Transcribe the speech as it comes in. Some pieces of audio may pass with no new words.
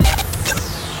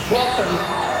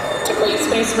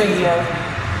GRAYSPACE Radio.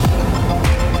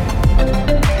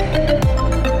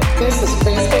 This is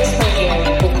GRAYSPACE Radio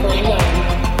with Krono.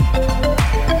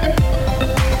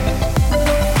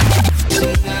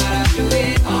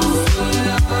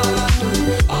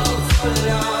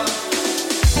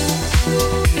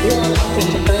 You are locked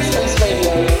into GRAYSPACE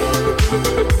Radio.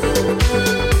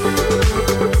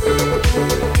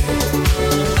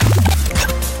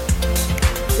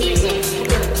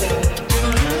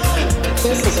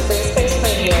 This is GRAYSPACE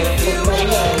Radio with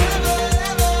Krono.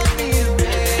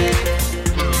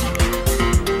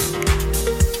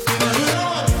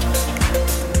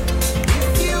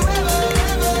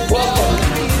 Welcome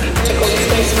to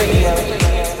GRAYSPACE Radio.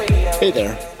 Hey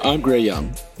there, I'm Gray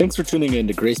Young. Thanks for tuning in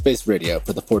to GRAYSPACE Radio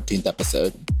for the 14th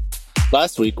episode.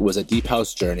 Last week was a deep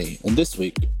house journey, and this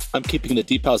week I'm keeping the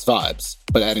deep house vibes,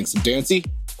 but adding some dancey,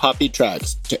 poppy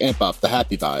tracks to amp up the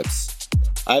happy vibes.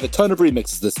 I have a ton of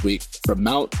remixes this week from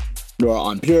Mount, Nora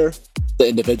on Pure, The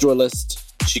Individualist,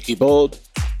 Cheeky Bold,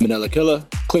 Manila Killa,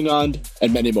 Klingon,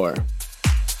 and many more.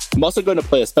 I'm also going to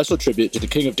play a special tribute to the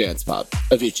king of dance pop,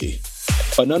 Avicii,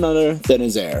 by none other than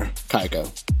his heir,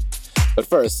 Kygo. But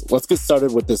first, let's get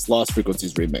started with this Lost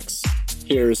Frequencies remix.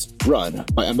 Here's Run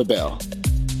by Emma Bale.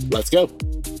 Let's go.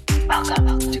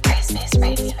 Welcome to GRAYSPACE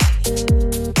Radio.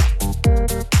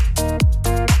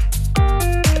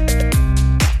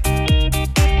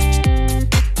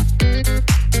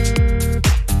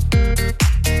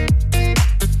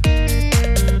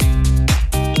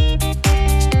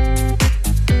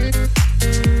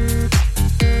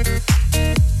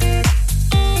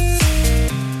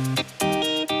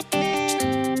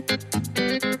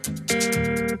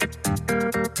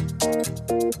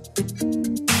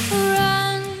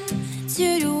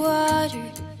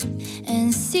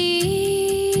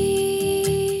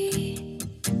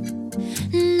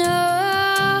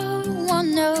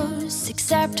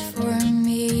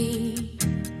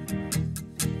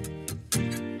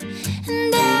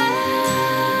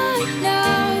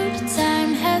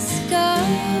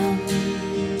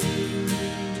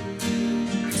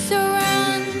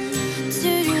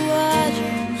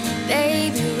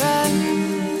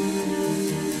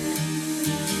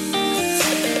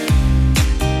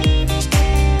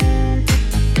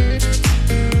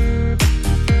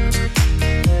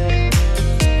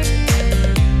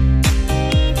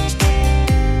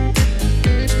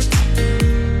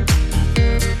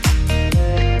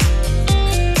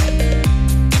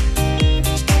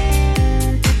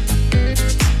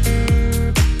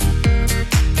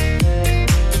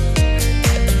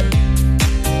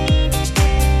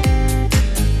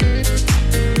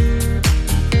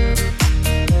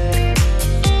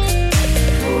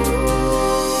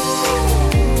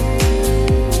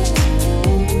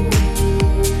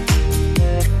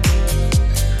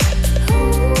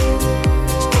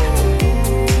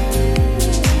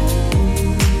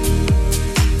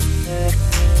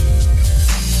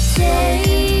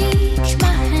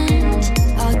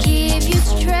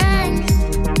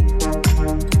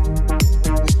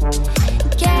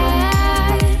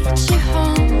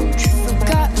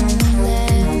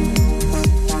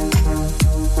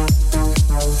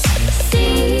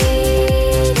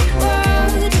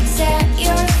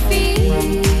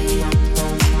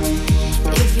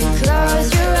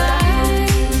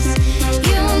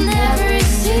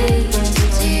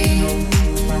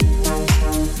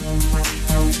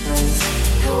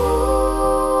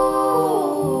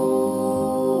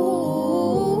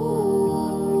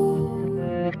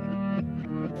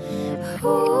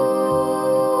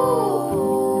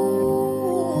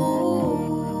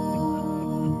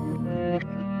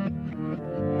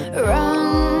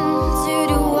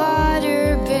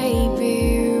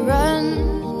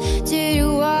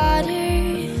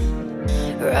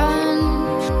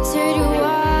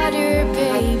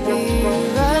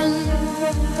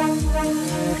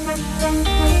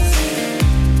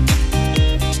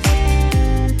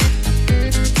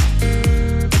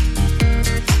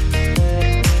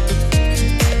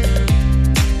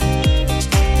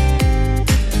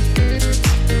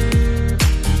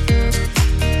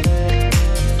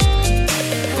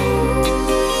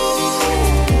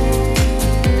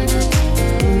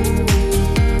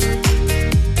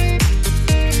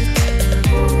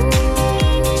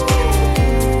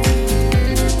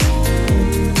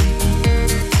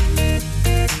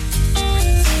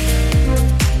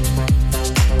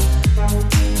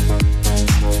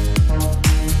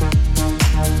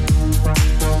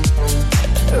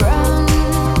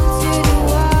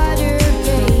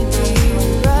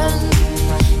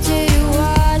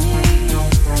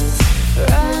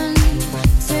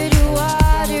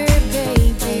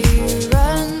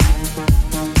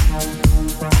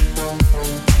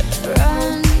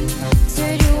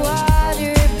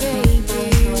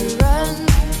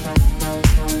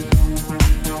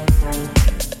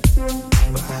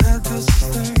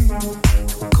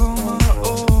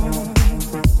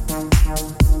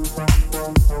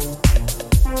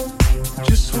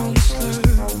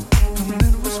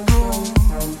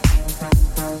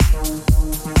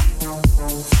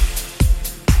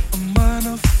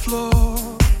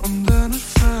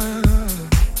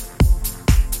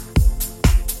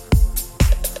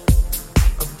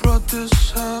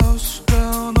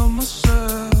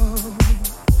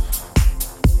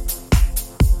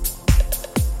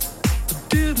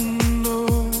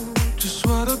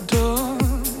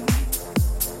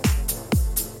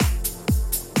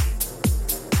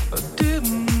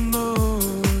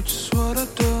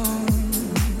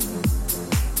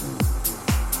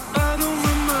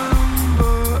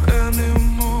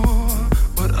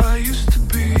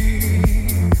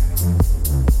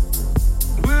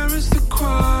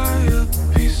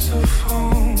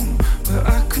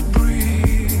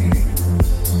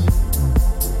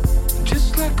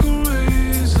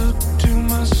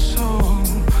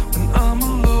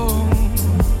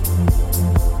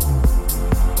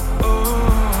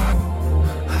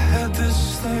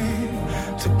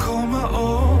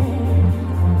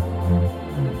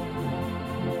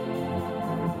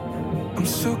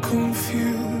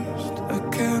 confused, I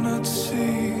cannot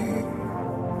see.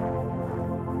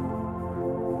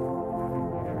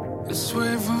 This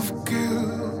wave of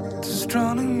guilt is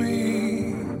drowning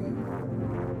me.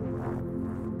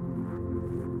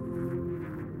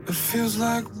 It feels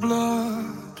like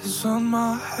blood is on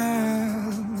my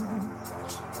hands.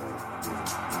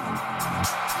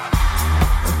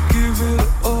 I give it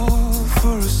all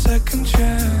for a second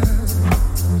chance.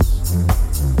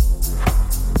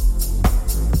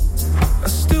 I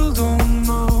still don't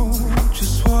know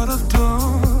just what I've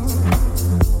done.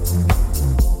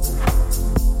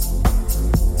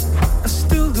 I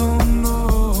still don't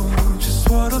know just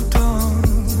what I've done.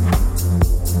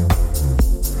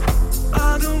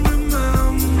 I don't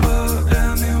remember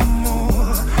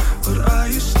anymore what I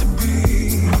used to be.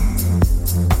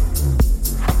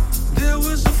 There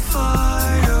was a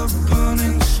fire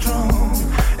burning strong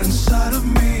inside of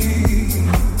me.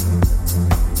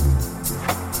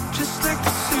 Just like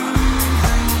the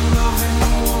soothing, loving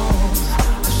warmth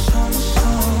of summer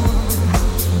sun.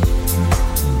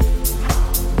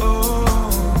 Oh,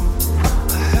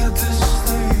 I had this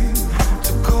thing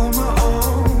to call my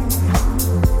own.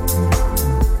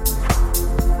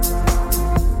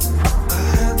 I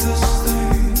had this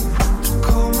thing to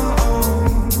call my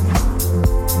own.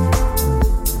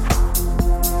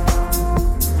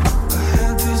 I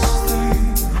had this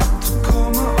thing to call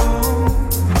my own.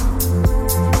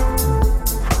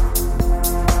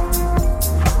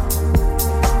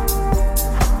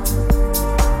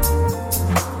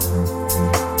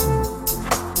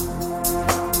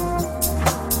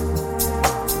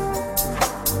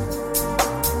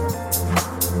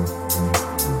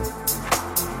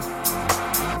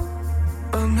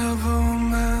 I never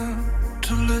meant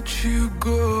to let you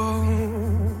go.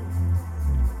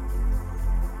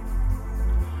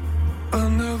 I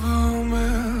never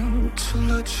meant to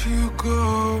let you go.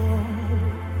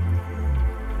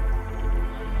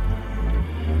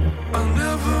 I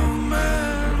never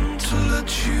meant to let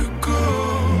you go.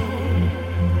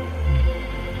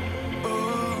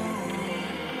 Oh,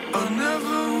 I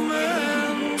never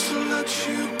meant to let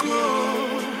you go.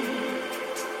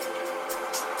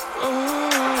 Oh,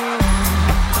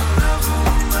 I never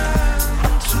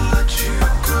meant to let you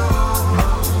go.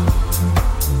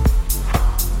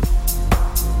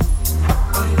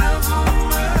 I never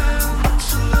meant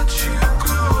to let you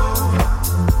go.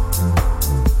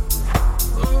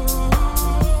 Oh,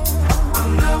 I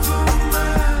never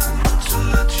meant to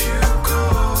let you go.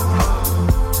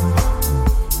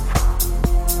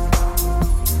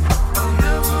 I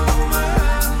never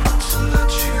meant to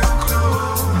let you go.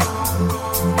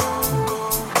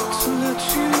 To let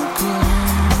you go.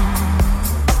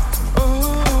 Oh,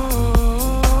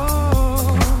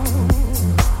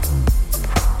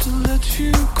 to let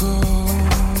you go.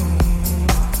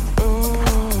 Oh,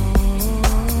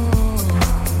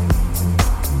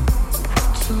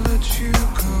 to let you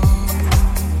go.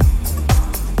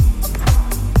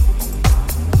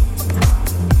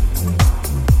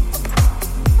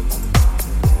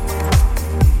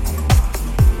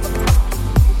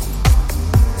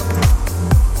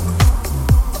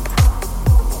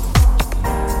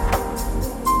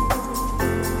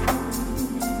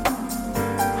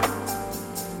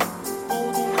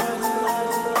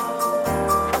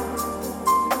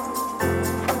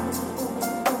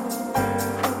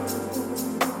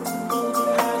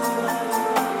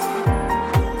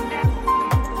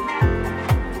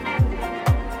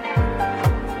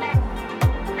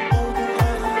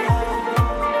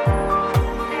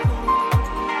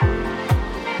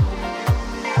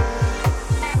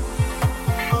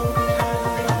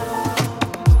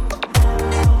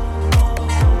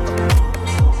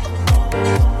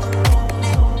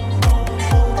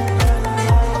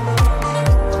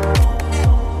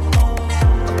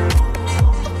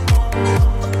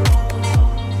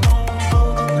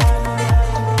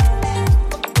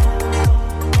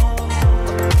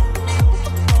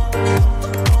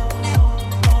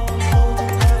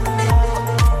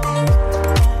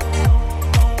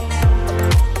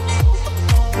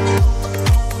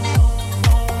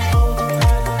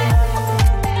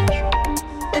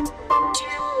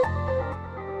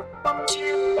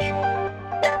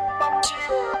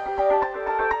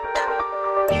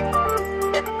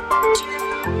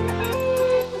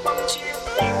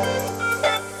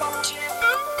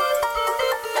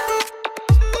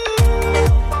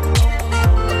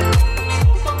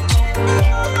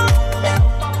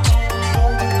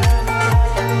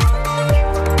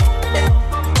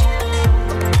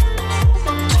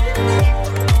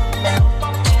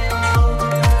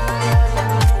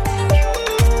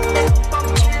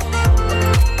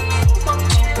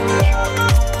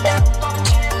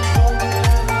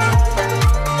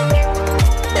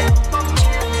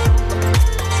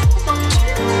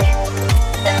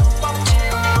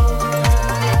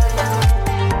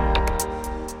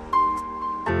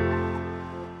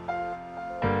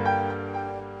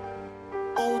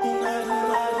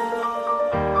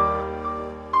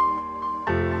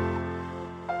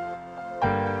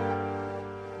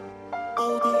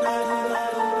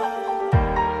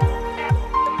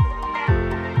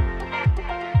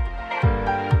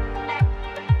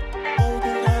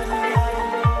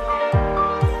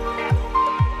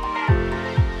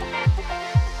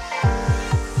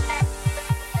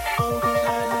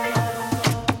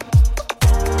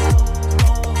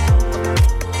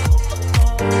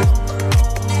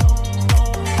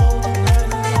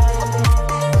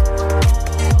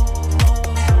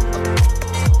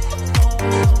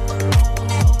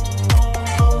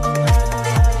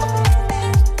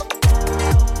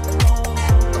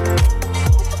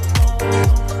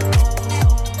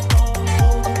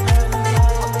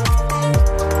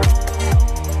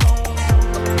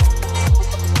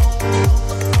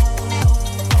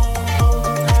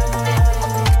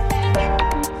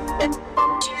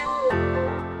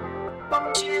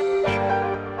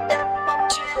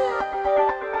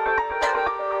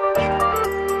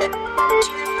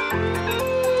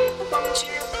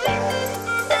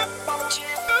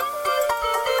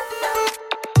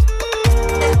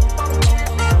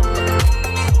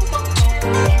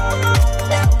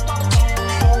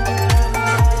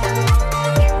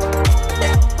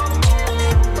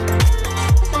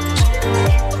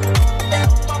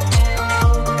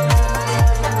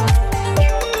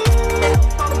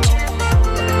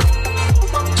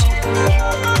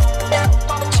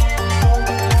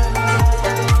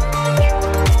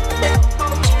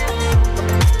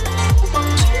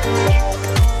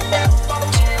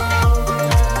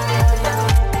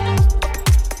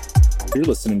 You're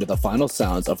listening to the final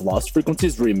sounds of Lost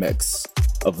Frequencies remix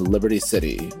of Liberty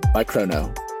City by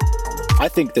Krono. I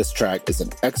think this track is an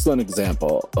excellent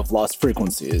example of Lost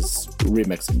Frequencies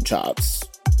remixing chops.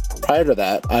 Prior to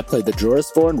that, I played the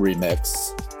Joris Vorn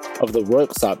remix of the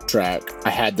Workshop track I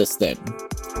Had This Thing.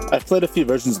 I've played a few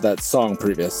versions of that song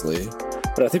previously,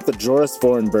 but I think the Joris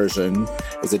Vorn version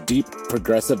is a deep,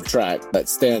 progressive track that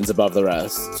stands above the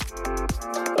rest.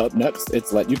 Up next,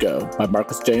 it's Let You Go by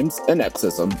Marcus James and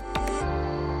Exism.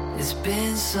 It's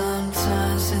been some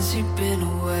time since you've been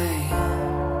away.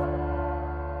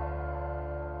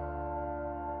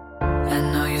 I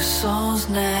know your soul's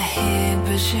not here,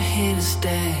 but you're here to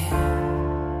stay.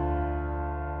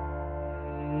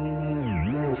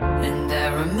 And I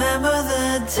remember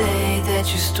the day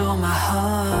that you stole my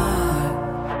heart.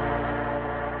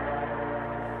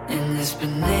 And it's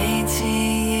been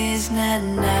 18 years now,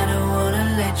 and I don't wanna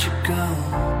let you go.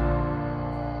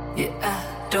 Yeah,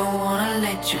 I don't wanna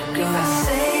let you go. If I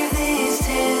save these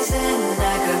tears, then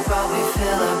I could probably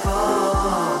fill a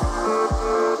bowl.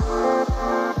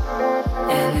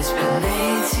 And it's been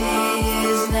 18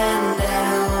 years now, and I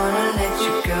don't wanna let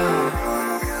you go.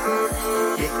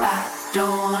 Yeah, I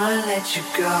don't wanna let you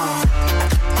go.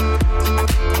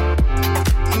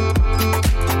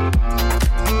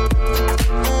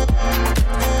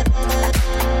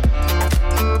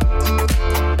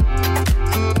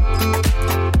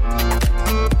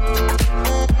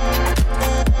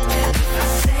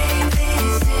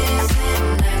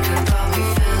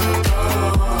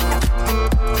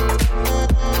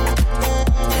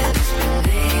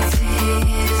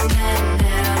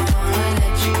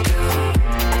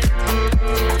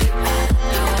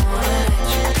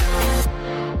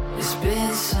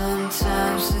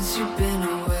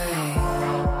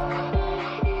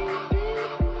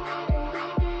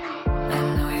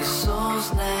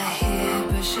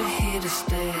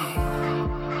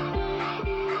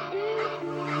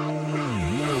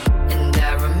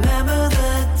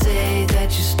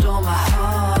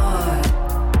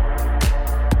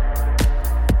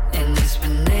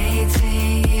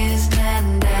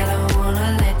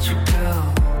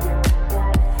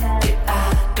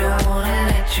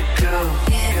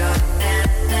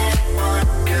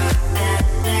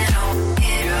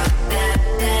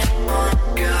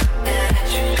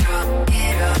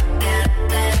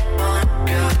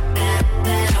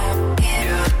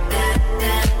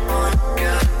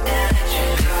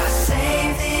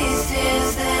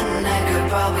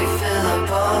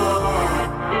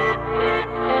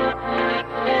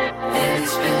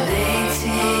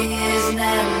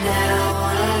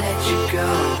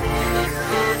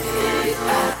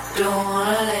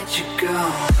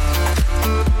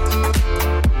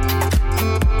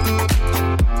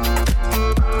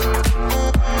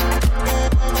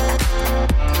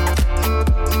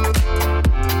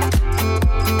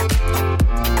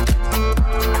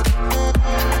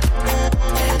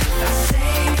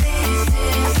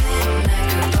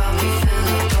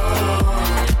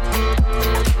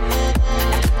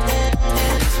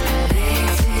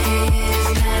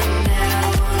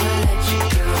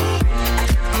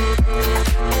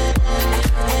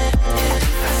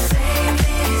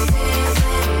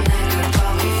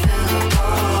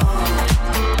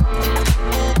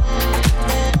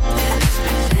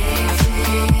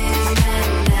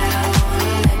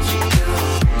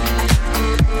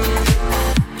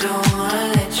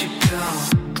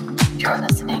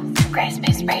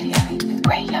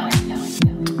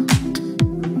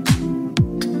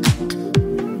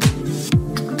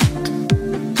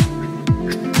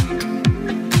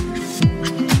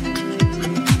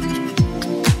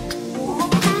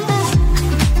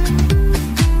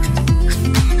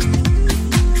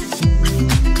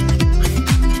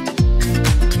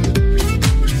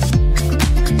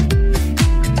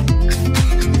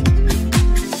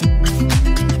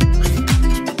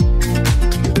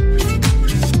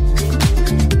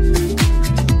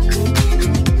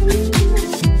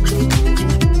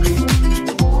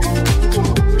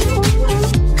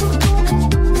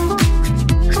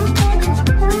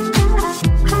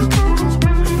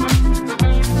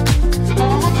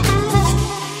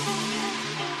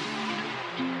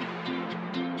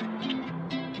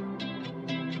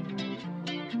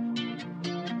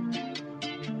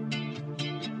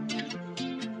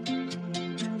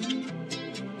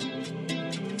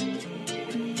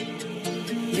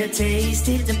 You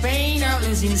tasted the pain of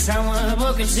losing someone.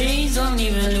 Broken chains, don't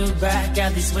even look back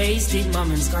at these wasted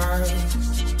moments gone.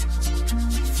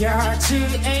 If your heart too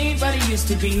ain't what it used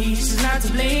to be, she's not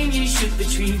to blame, you should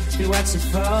retreat. You watch it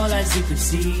fall as you could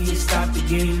see, start the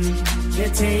game. You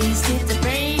tasted the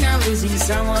pain of losing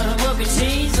someone. Broken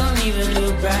chains, don't even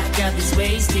look back at these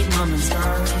wasted moments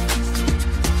gone.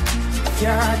 If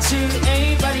your heart too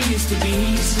ain't what it used to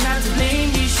be, she's not to blame,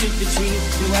 you should retreat.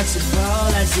 You watch it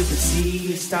fall as you could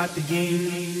see, start the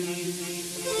game.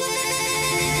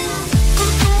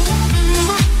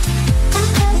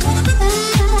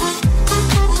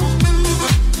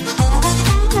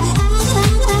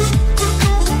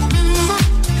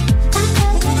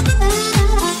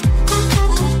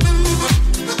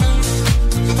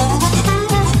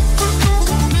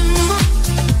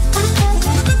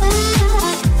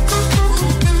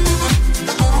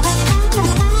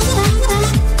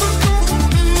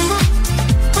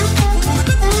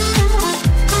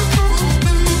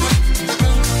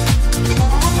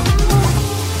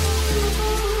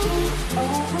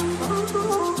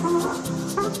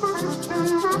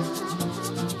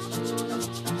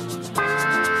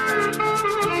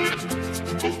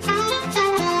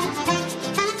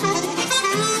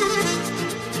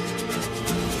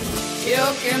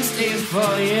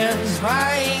 For years,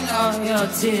 crying all your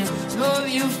tears, move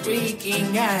you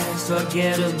freaking eyes,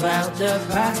 forget about the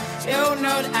past. You're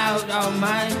not out of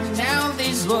mind. Now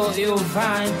this world you'll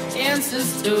find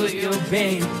answers to your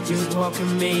pain. You walk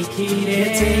and make it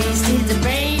end. Tasted the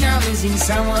pain of losing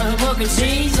someone. Broken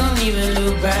chains, don't even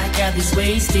look back at these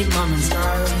wasted moments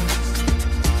gone.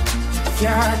 Your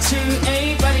heart too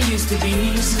ain't what it used to be.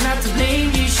 She's not to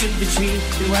blame, you should retreat.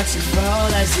 You watch it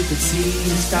fall as you could see,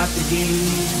 stop the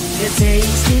game. You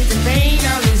tasted the pain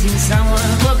of losing someone.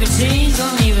 Broken chains,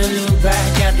 don't even look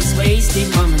back at these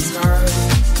wasted moments gone.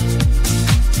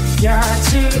 Your heart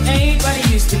too ain't what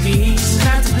it used to be. She's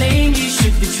not to blame, you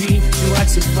should retreat. You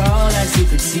watch it fall as you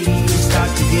could see, stop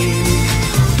the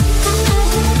game.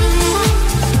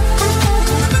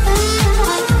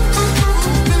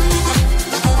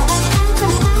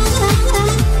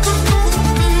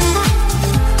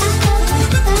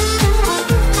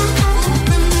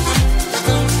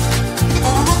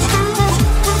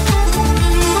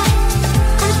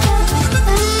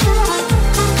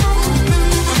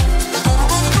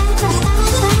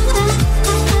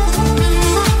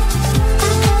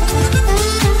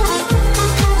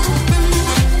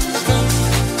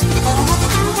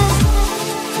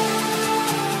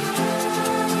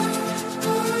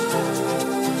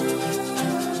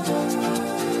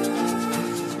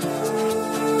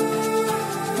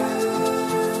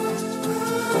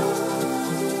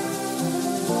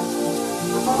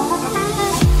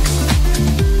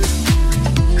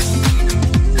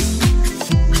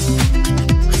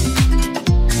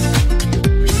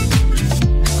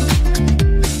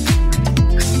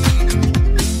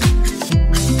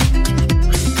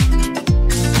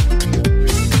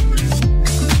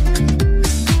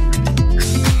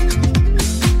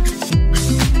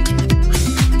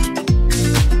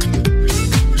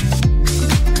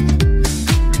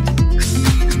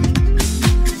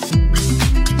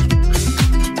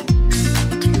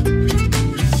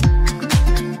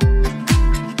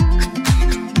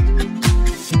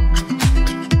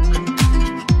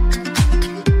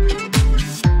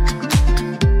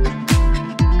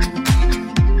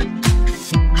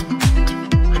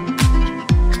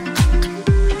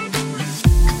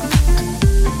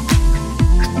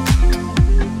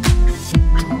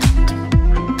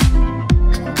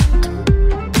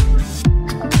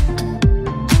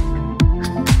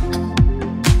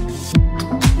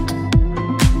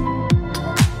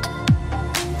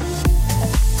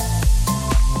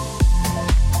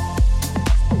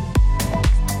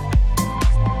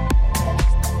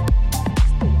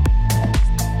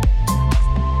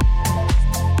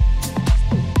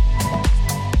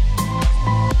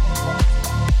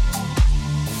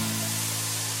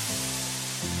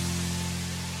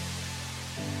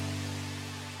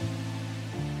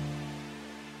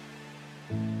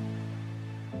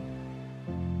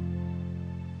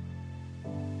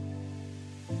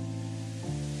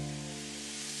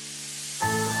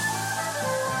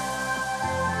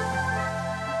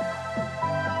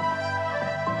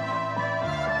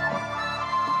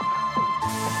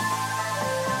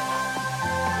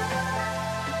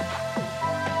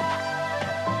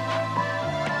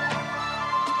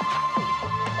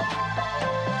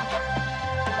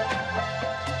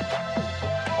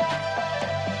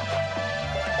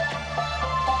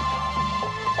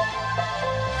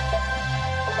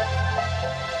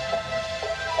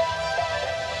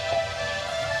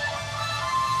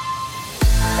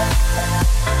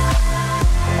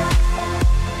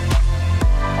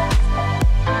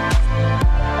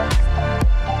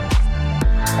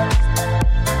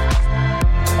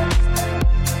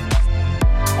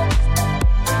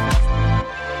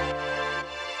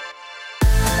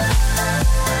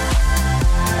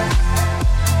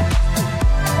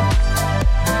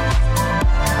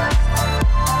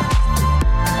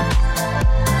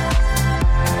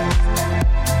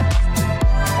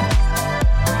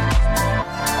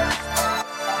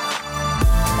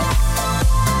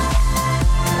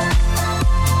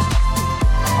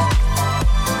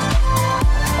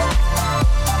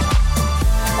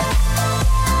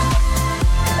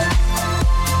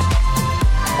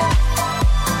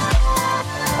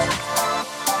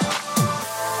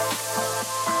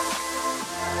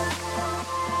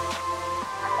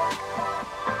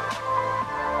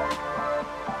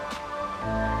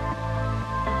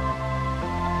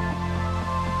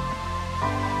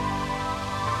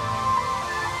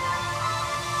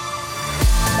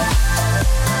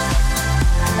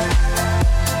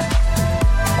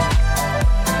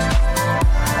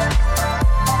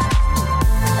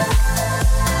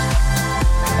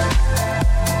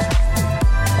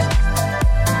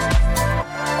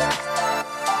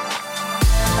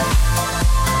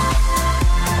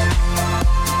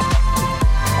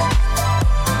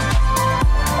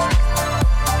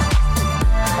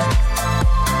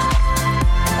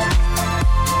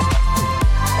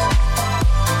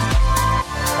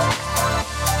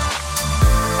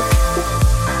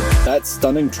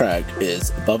 stunning track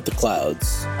is Above the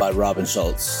Clouds by Robin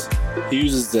Schulz. He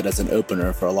uses it as an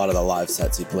opener for a lot of the live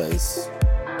sets he plays.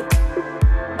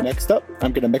 Next up,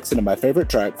 I'm going to mix into my favorite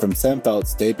track from Sam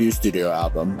Felt's debut studio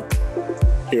album.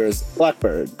 Here's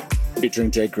Blackbird,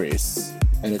 featuring Jay Grease,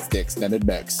 and it's the extended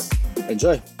mix.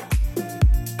 Enjoy!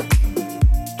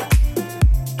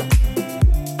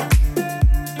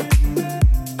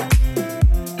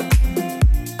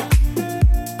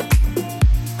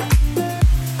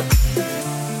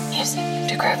 Music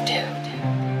to groove to.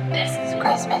 This is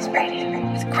GRAYSPACE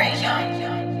Radio with Gray Young.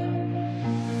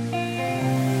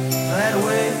 I'd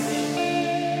wish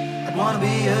I'd wanna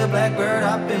be a blackbird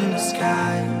up in the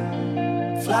sky,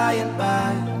 flying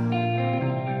by,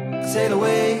 sail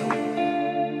away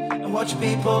and watch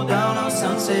people down on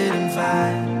sunset and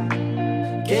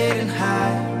vibe, getting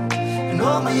high. And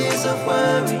all my years of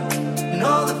worry and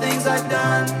all the things I've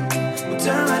done will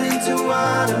turn right into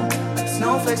water, like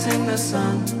snowflakes in the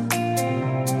sun.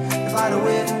 If I'd a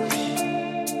wish,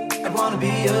 I'd wanna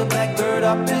be a blackbird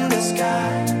up in the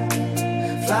sky,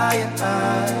 flying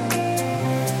high.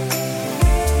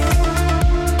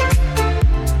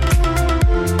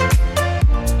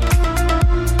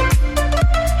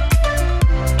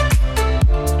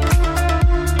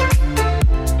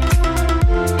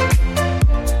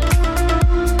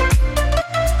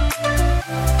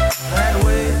 That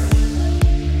way,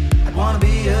 I'd wanna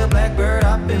be a blackbird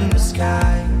up in the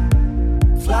sky,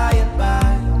 flying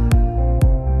by,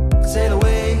 sail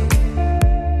away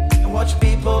and watch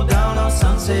people down on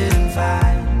sunset and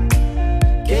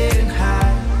vibe, getting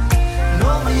high. And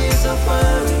all my years of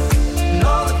worry and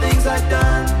all the things I've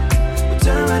done will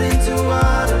turn right into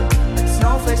water, like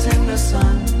snowflakes in the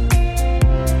sun.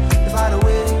 If I'd a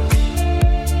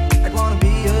wish, I'd wanna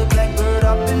be a blackbird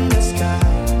up in the sky,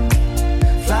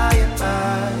 flying by.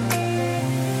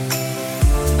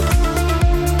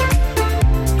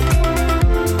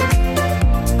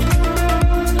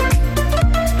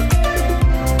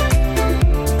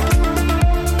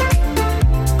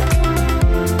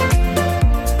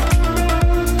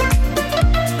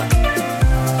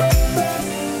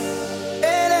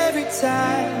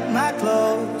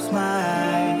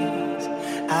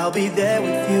 I'll be there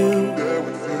with you,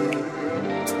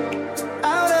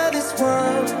 out of this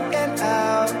world and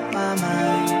out my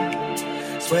mind.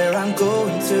 It's where I'm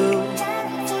going to.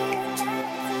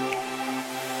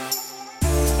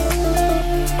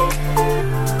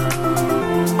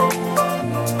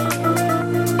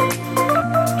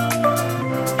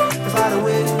 If I'd a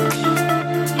wish,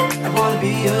 I wanna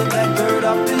be a blackbird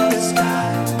up in the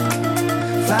sky,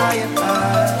 flying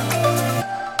high.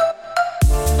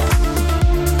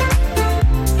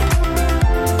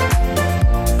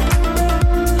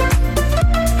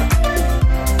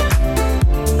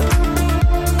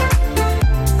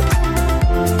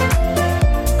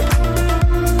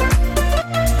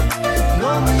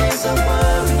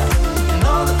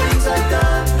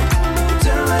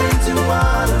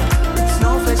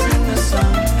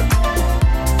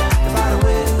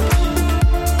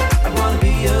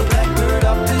 Be a blackbird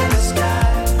up in the sky.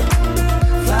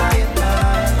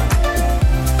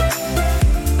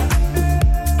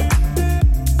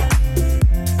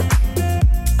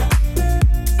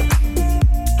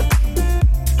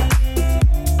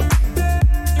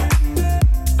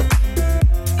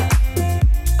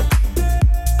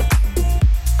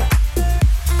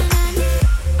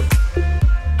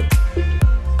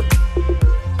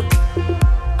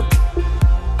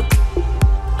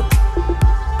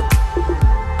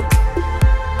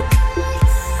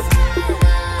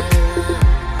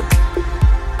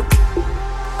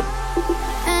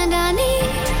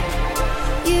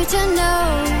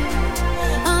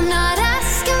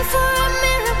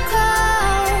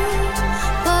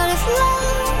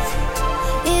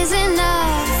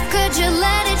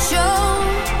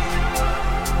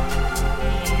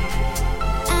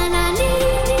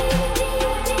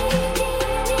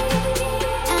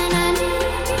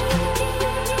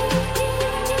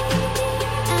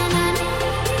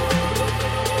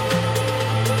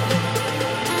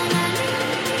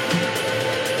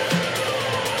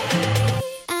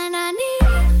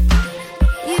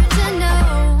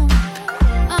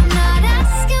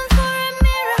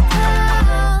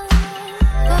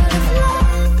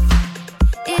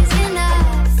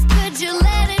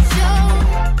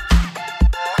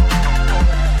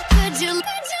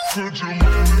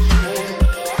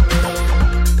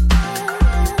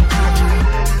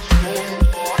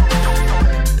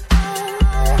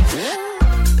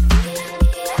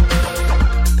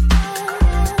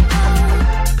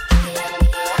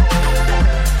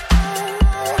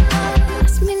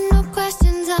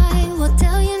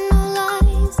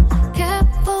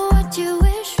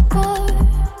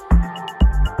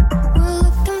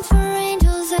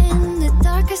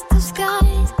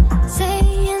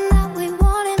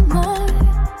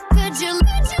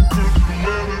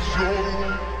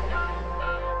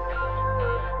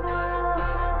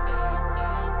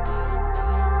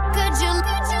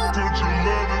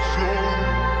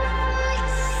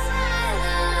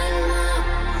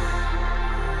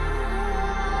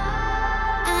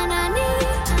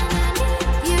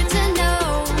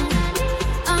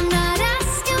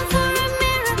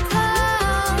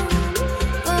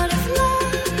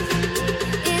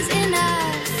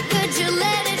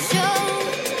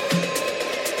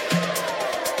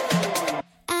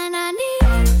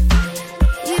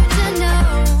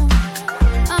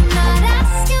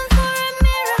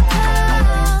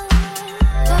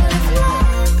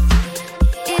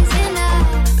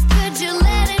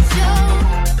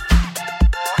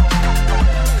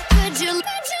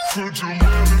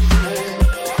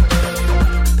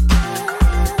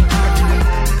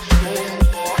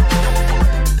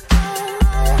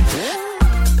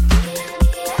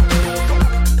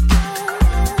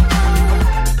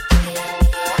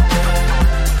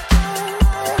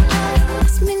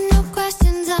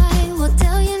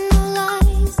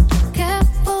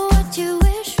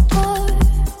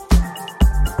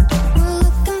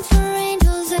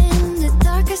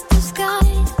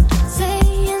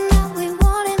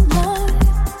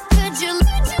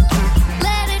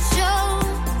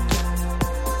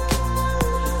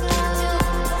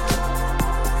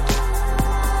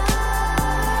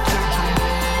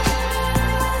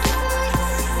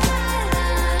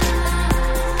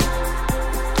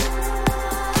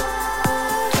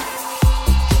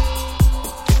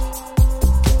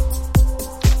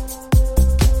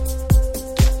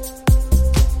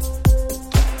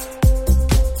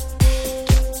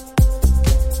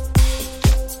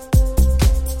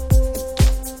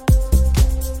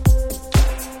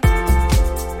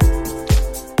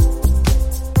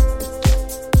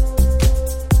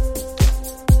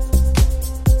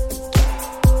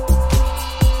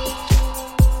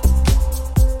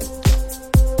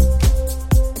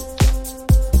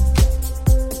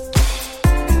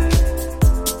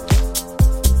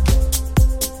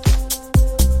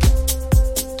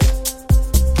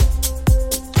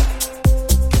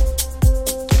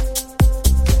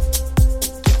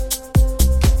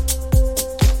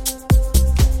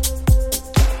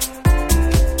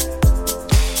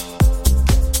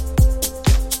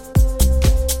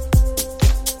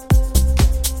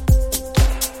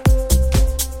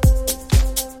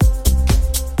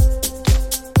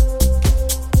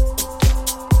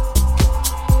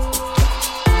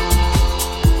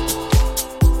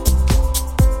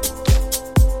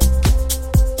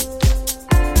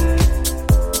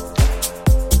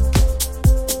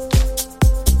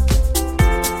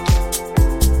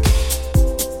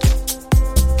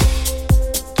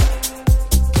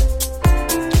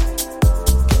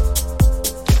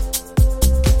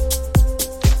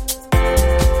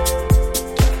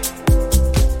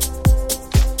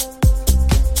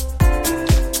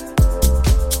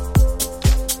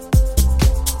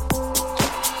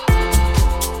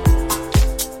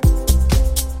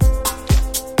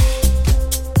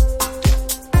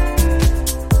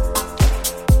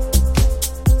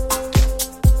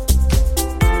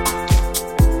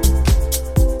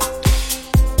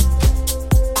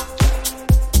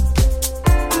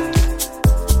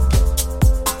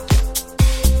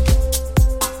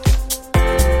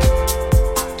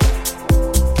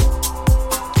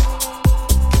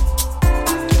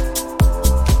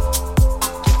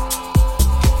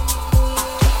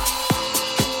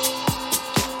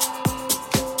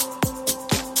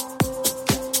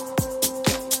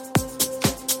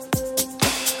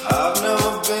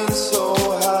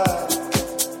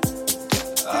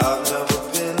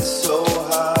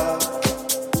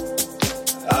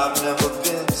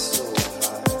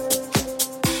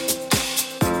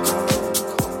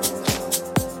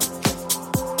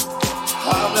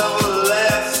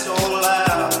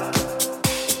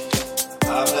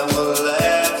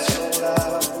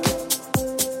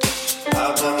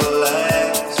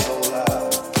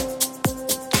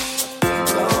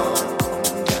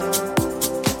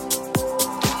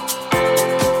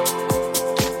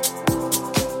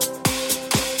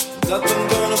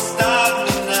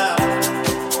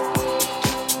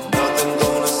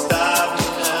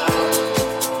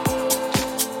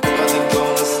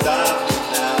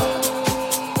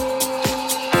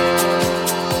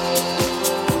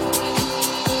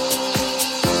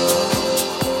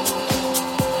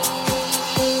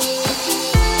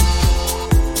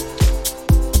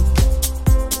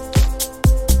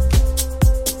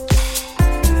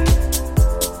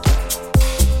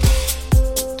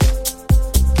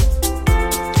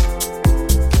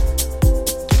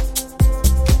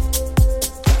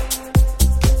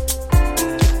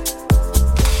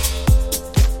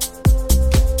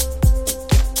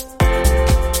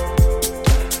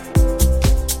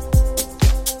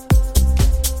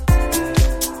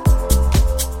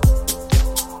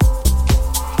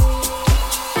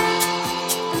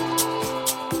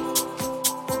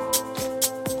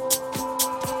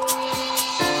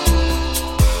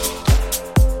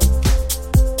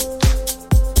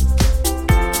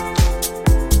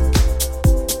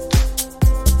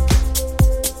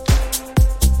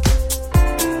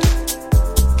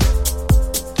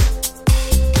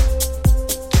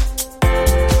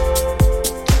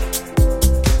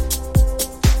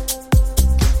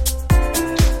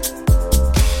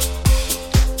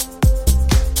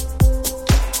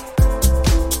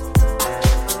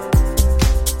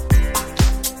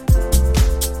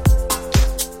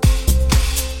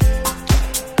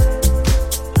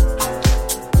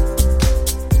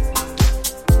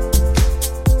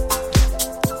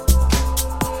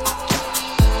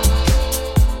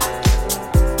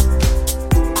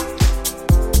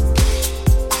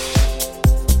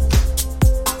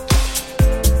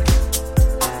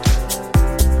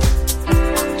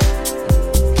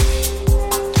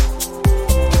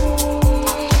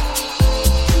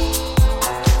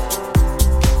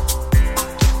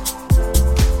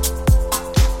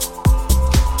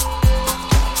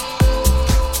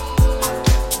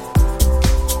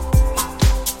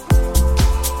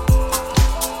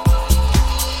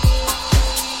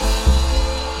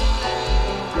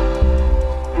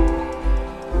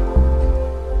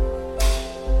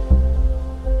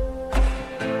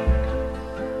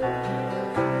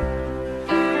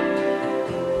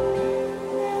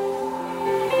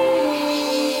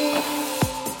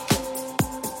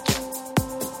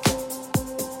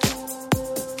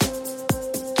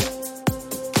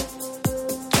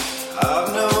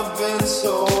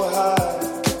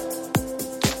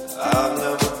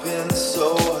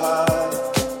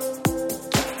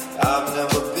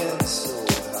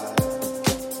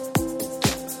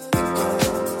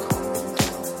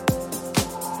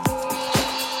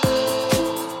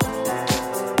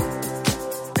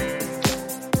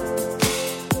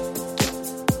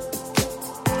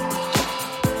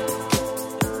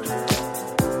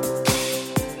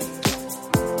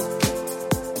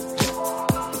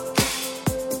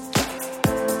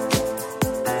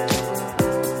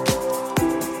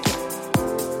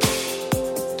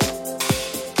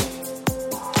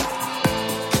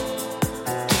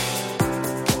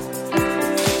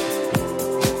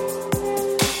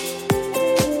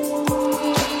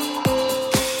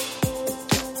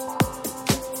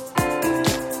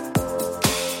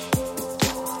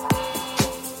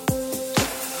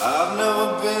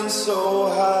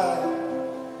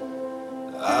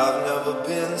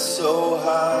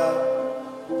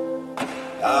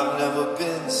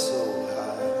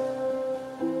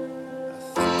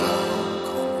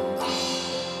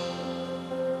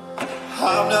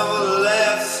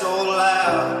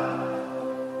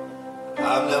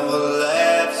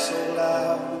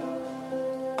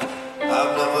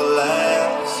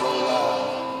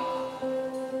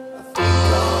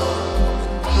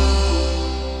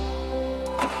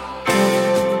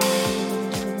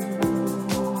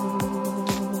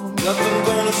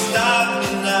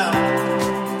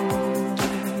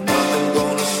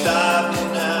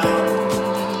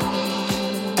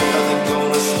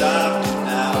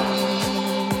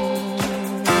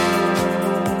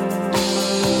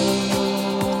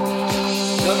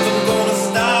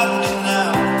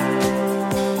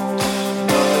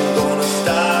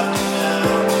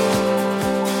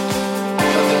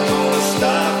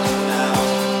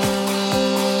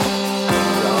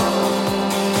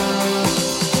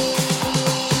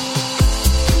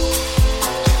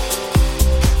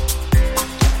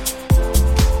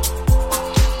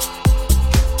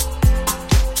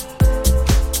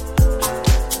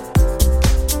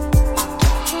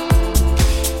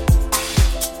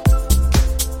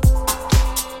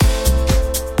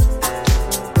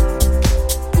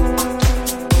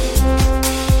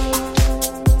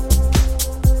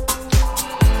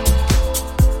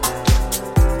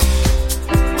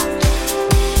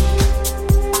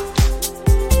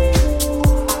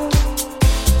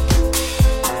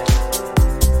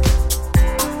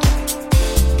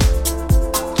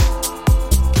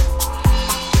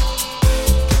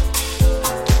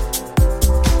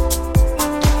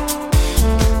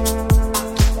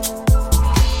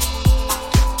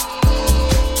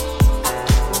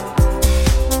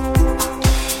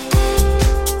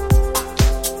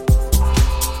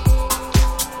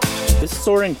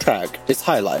 touring track is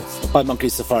High Life by Monkey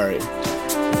Safari,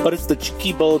 but it's the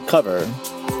cheeky bold cover,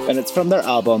 and it's from their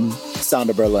album Sound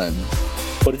of Berlin.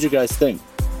 What did you guys think?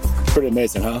 Pretty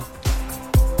amazing, huh?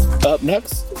 Up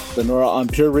next, the Nora En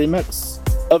Pure remix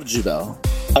of Jubel,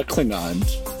 a Klingon.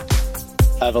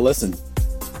 Have a listen.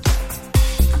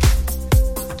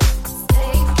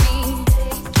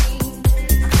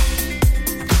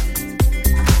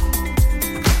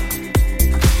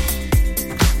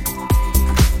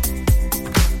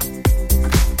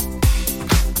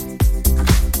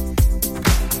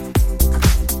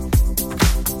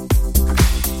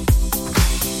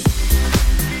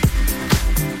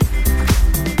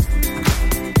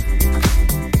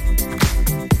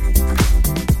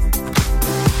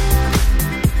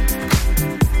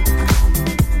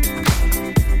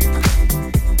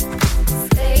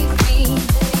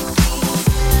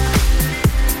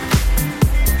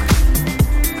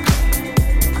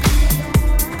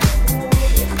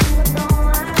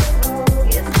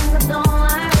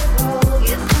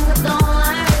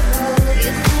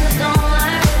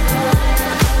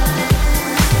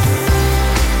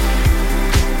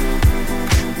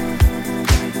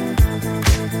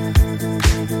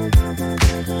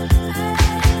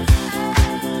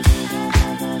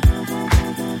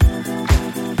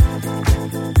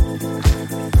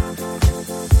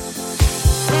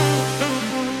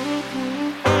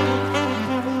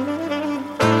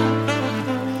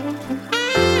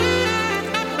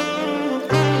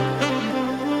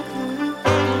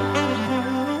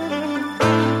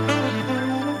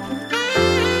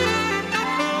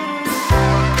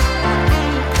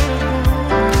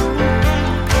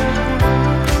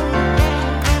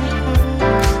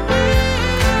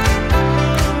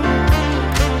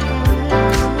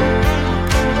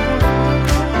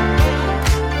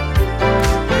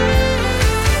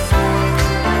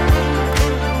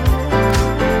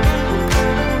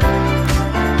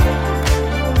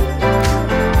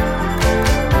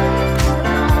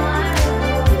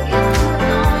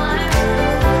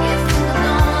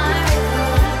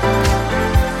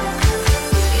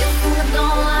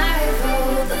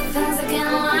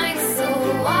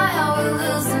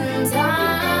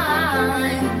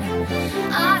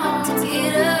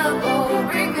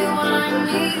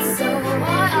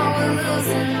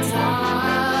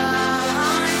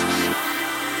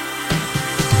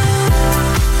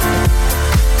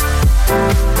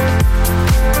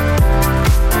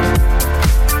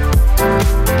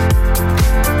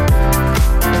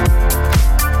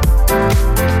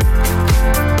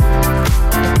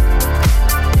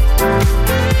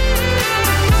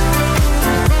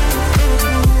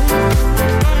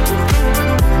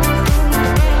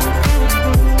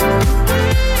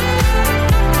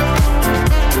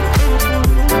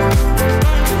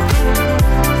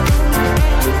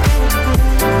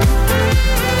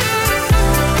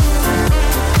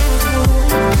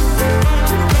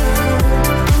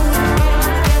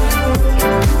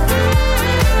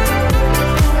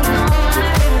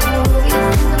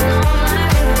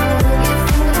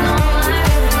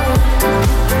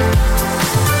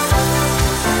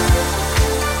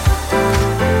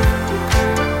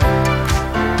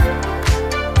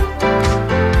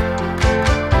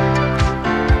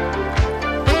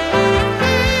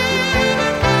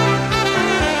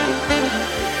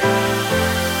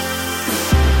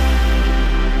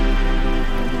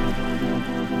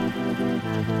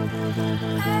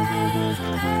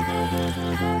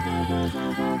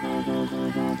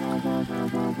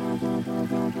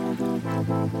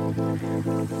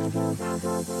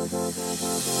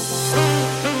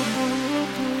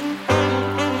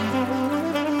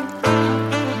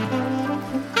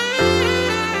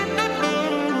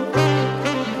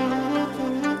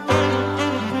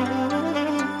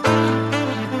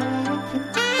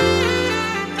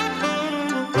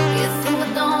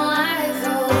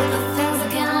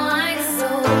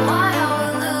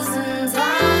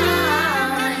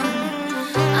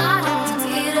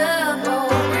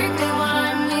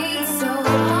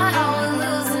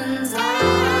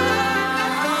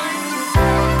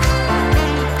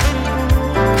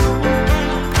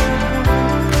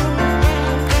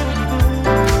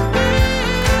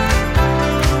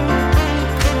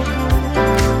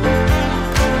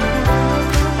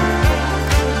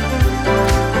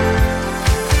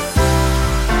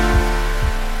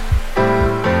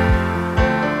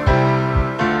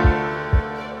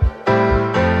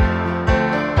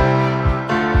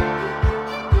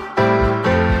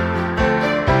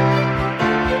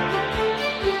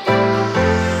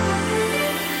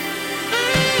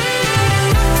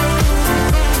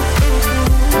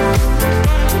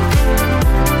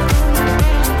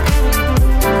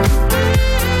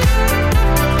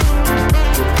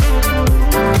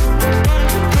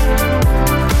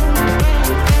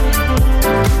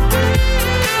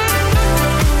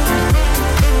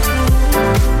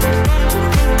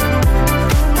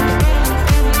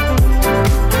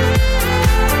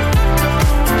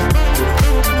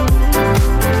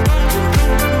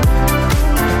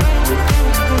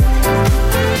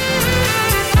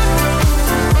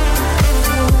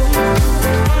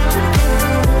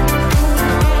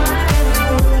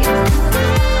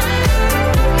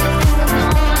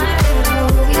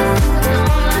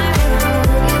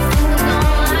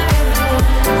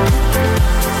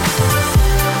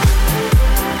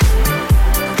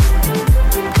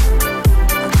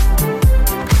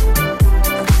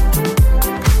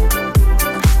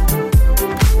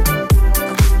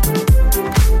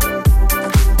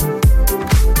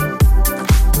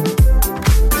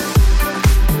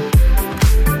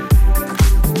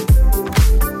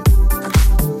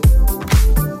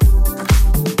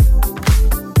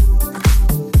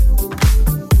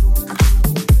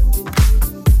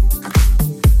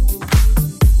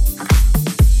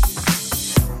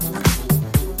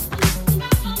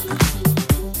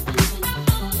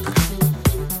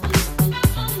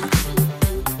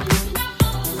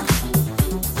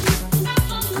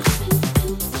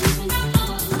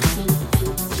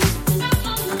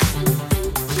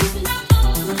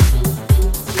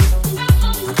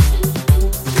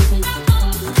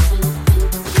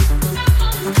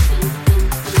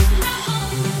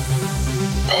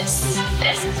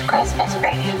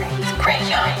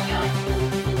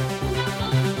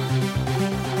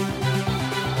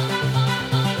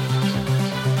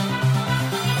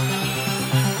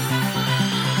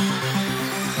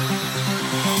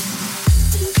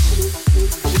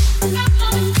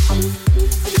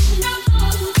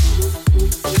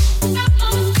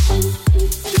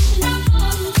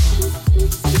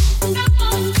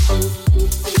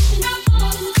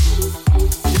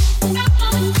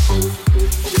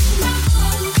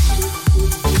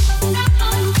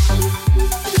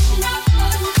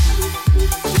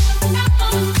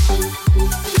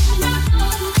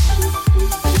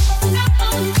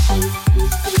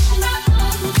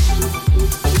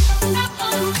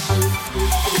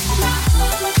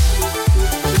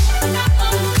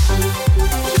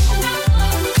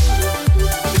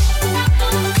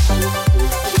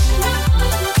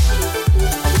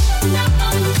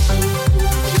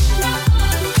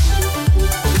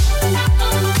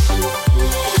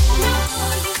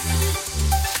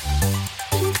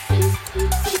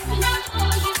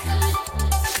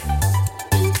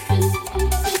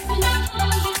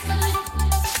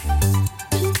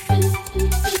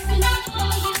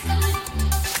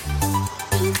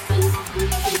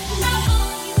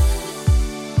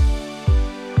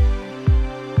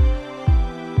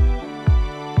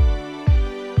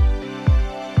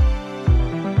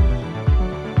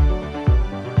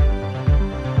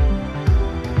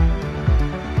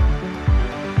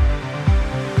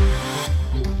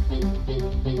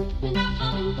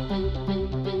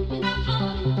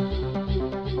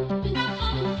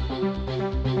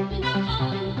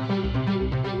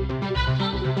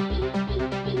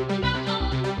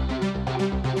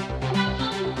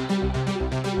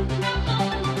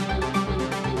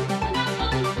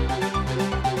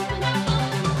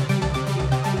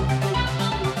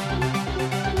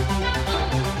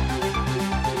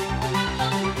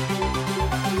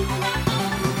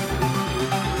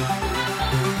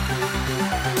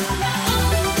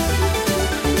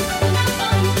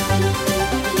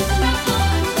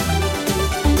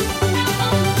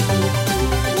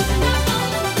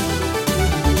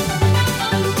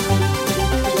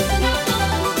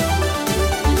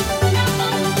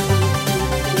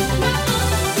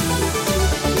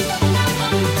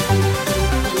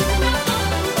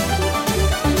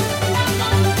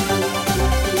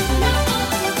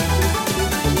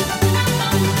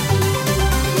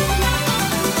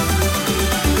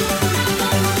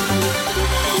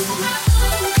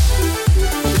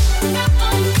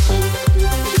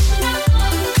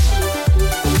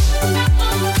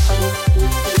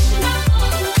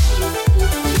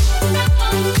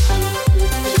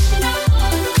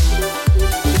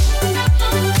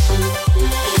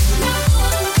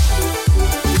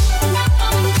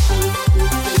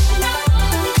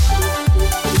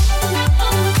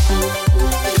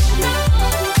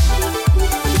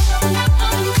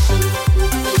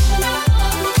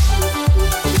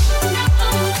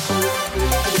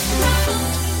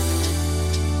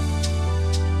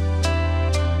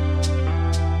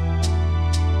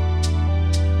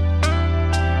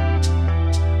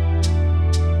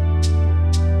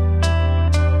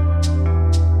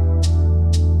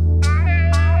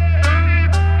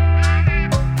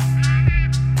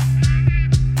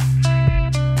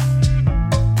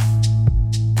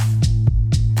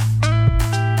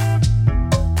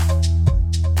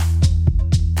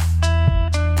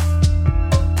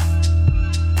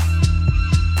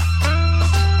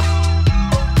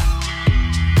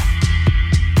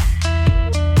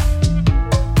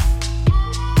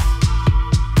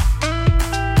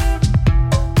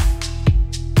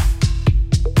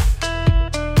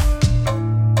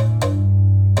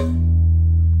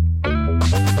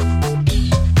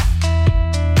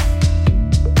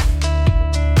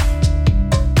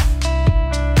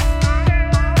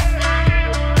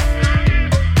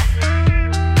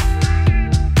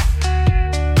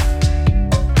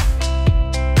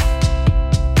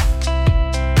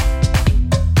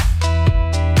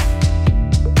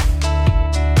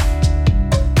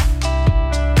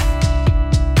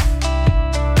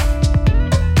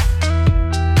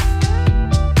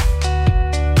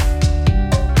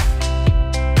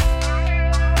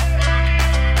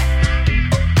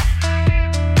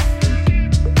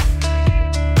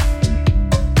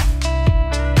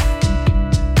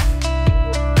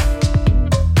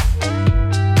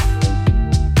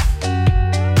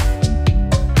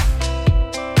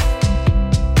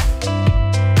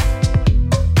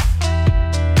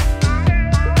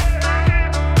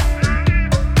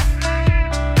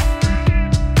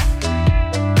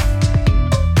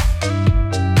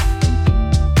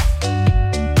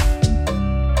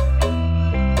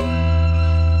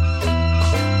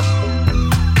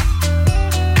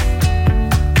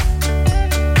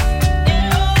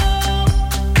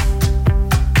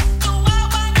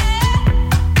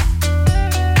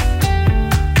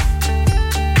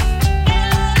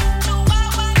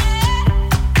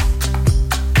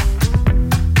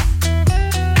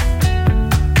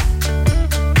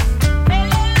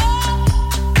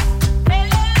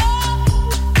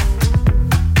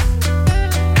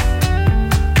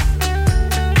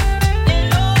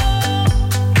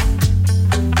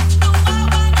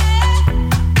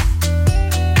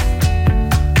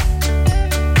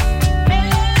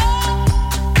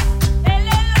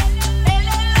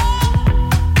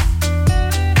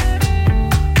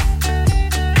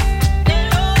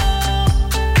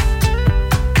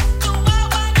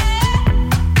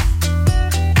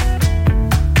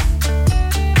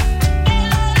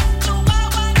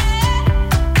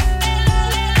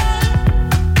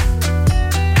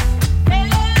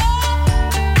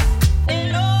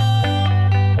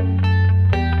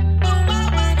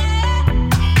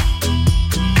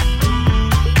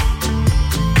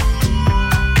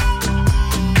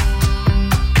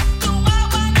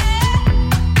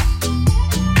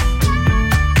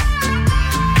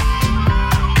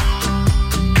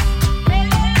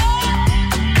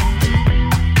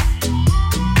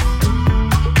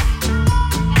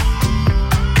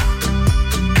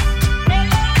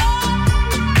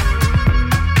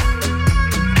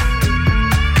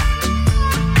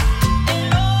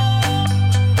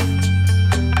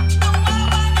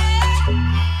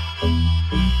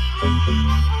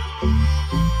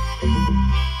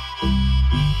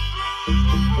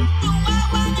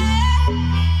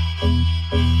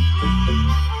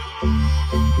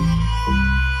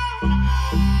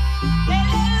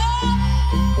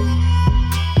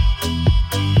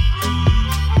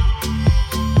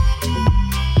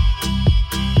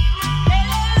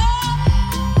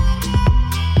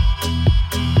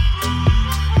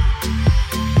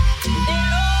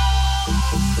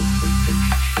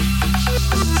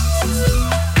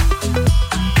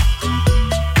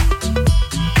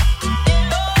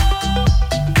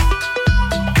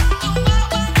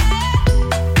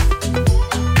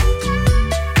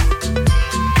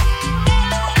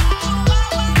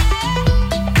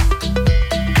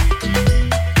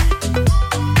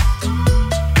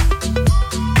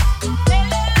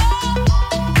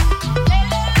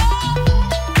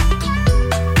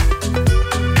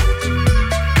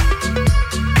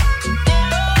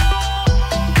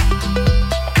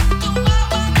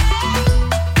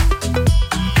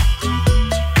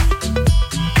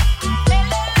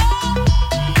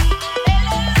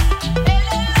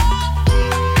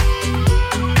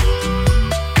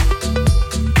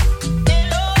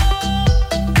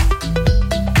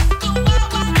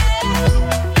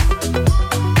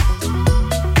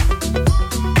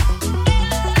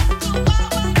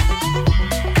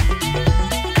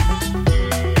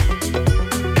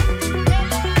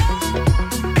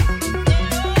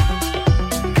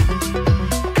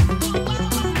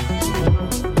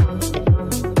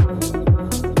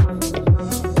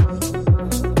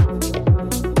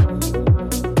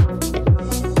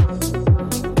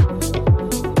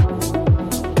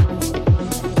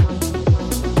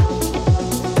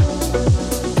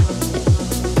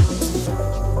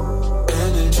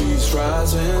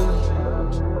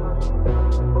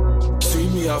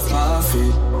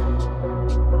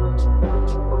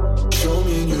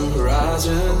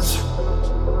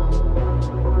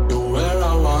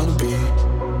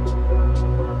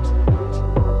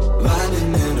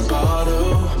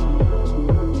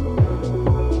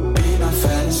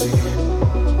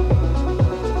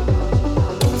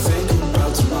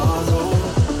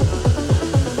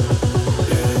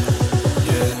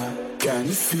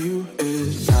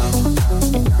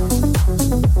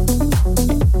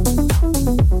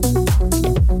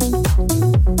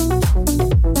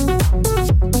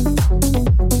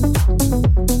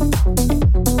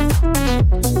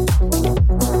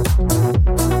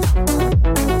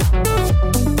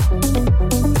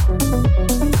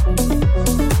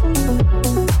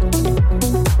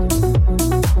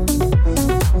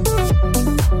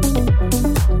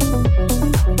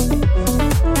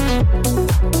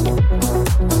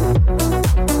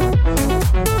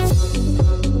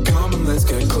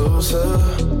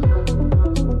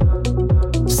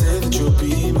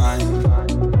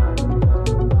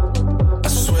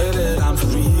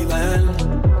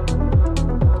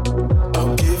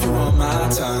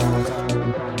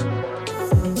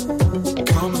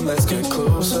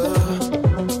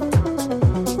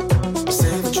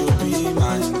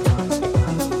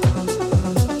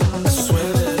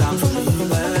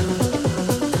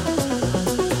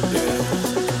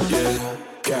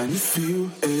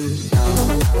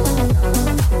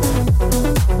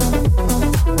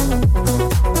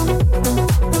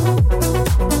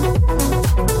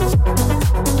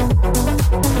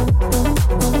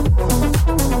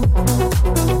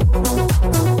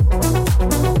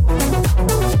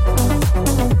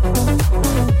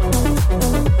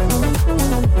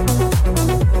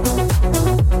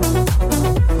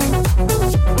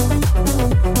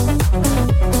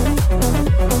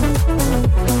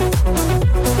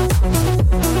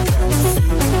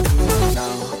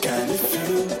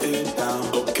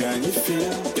 Down.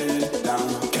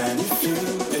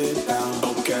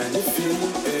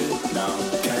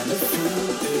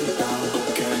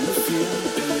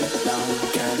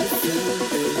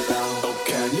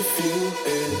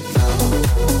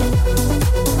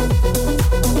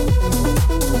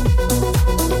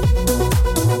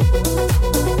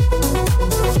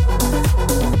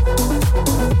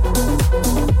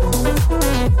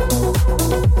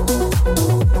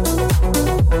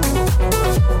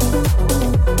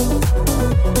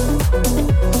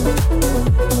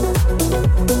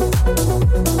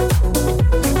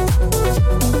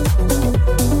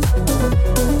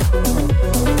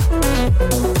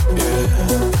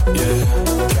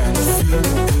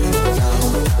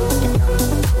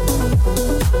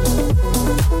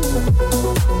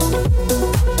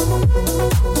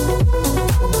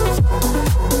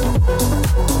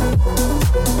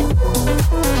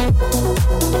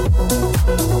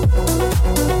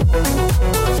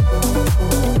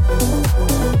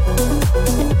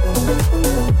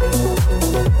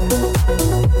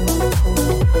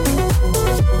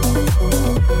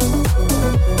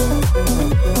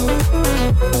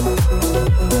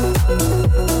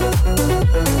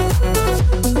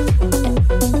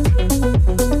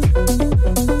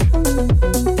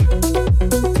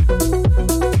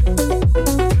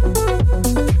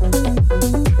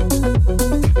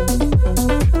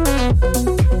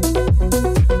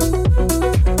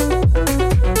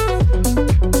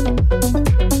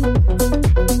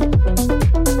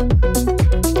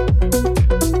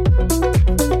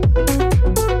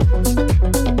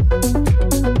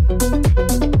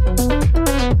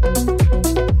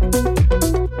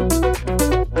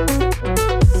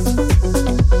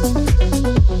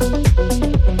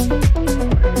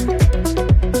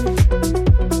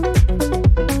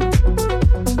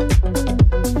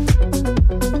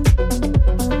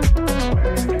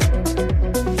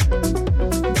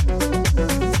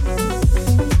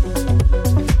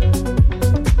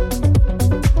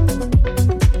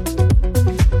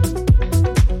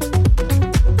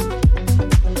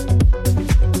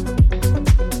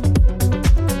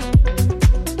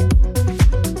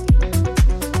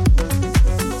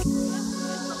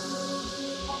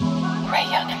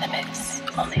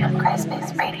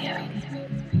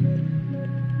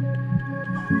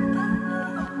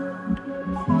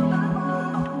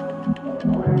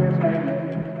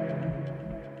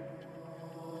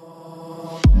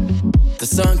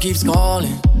 sun keeps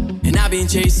calling, and I've been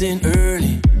chasing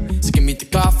early. So give me the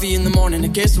coffee in the morning, a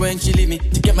kiss when she leave me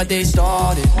to get my day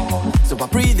started. So I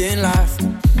breathe in life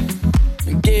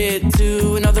and get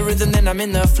to another rhythm, then I'm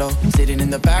in the flow. Sitting in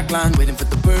the back line, waiting for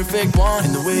the perfect one.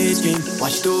 And the waves came,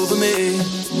 washed over me.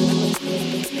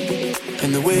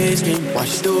 And the waves came,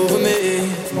 washed over me.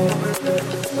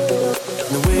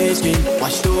 And the waves came,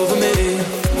 washed over me.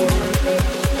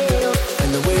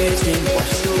 And the waves came,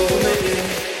 washed over me.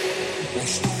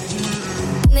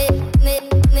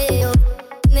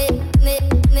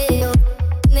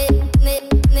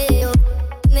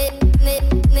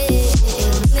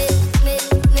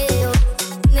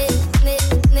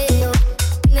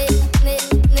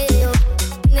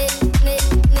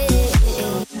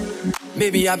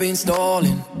 Baby, I've been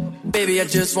stalling. Baby, I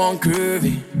just want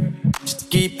curvy. Just to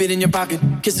keep it in your pocket.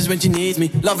 Kisses when she needs me.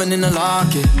 Loving in a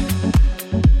locket.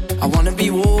 I wanna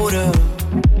be water.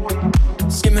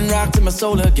 Skimming rock to my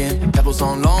soul again. Pebbles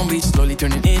on Long Beach, slowly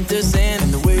turning into sand.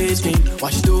 And the waves came,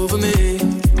 washed over me.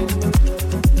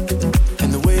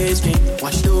 And the waves came,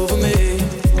 washed over me.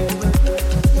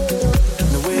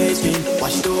 And the waves came,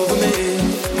 washed over me.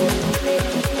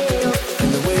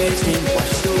 And the waves came,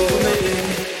 washed over me.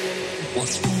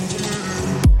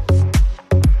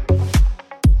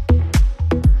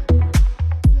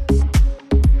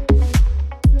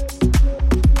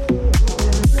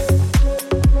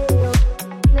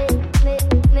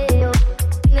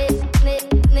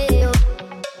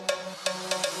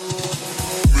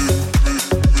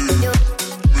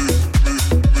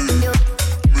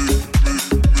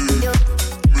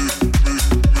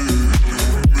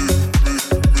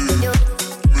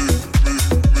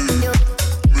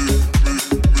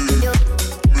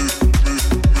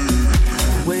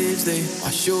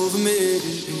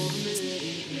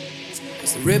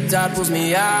 Riptide pulls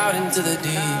me out into the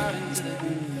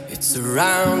deep. It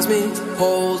surrounds me,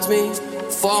 holds me,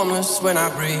 formless when I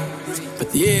breathe.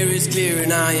 But the air is clear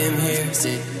and I am here.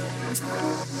 See.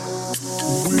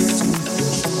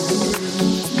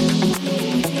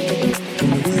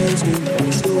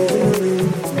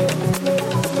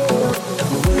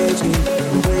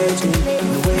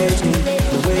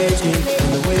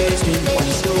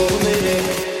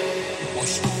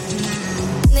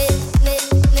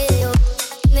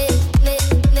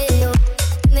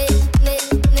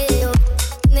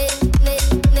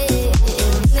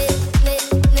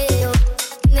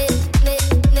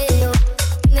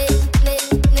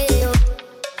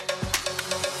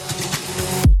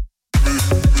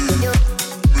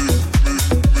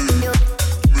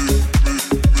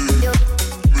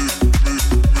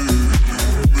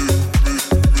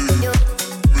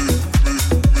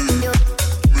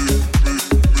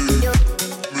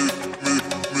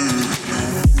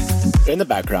 In the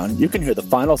background, you can hear the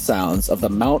final sounds of the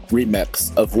Mount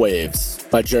remix of Waves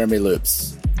by Jeremy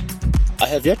Loops. I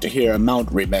have yet to hear a Mount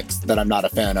remix that I'm not a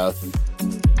fan of.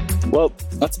 Well,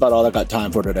 that's about all I got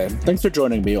time for today. Thanks for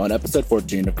joining me on episode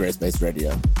 14 of GRAYSPACE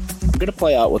Radio. I'm going to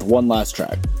play out with one last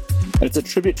track, and it's a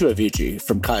tribute to Avicii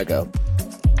from Kygo.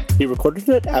 He recorded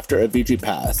it after Avicii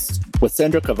passed, with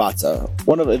Sandra Cavazza,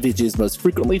 one of Avicii's most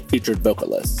frequently featured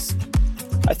vocalists.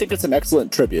 I think it's an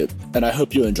excellent tribute, and I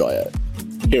hope you enjoy it.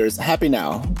 Here's Happy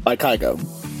Now by Kygo.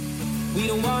 We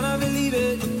don't wanna believe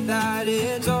it, that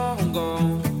it's all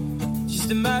gone.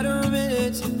 Just a matter of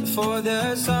minutes before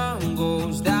the sun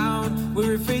goes down.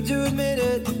 We're afraid to admit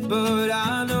it, but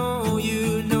I know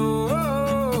you know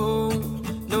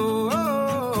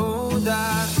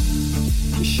that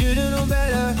we should've known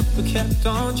better, but kept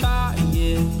on trying.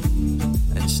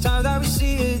 And it's time that we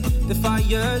see it, the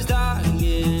fire's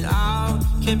dying out.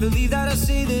 Can't believe that I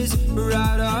see this, we're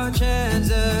out our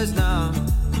chances now.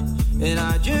 And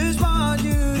I just want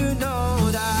you to know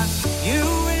that you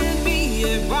and me,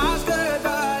 it was good,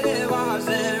 but it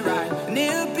wasn't right. And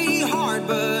it'll be hard,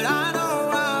 but I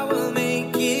know I will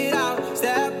make it out.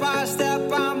 Step by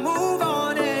step, I move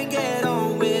on and get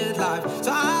on with life.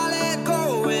 So I let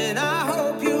go and I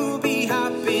hope you'll be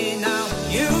happy now.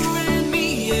 You and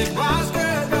me, it was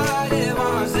good, but it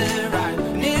wasn't right.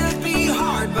 And it'll be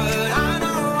hard, but I know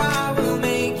I will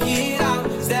make it out.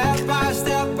 Step by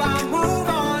step, I move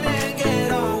on and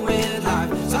get on with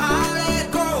life. So I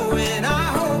let go and I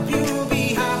hope you'll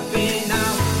be happy now.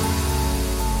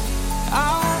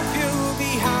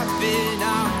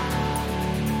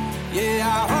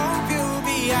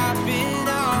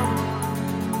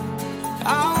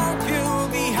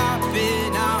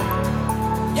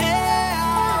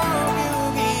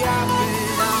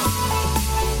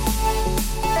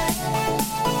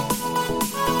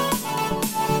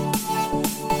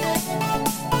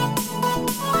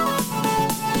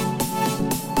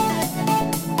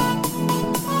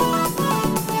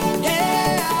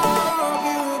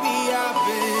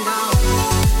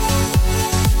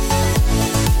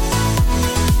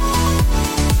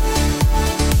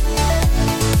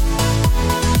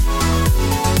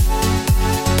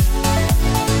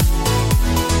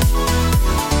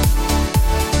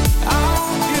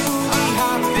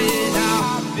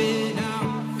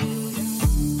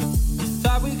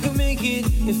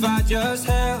 if I just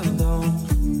held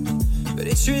on. But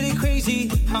it's really crazy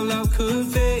how love could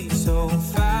fade so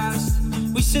fast.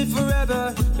 We said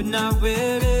forever, but now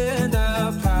we're in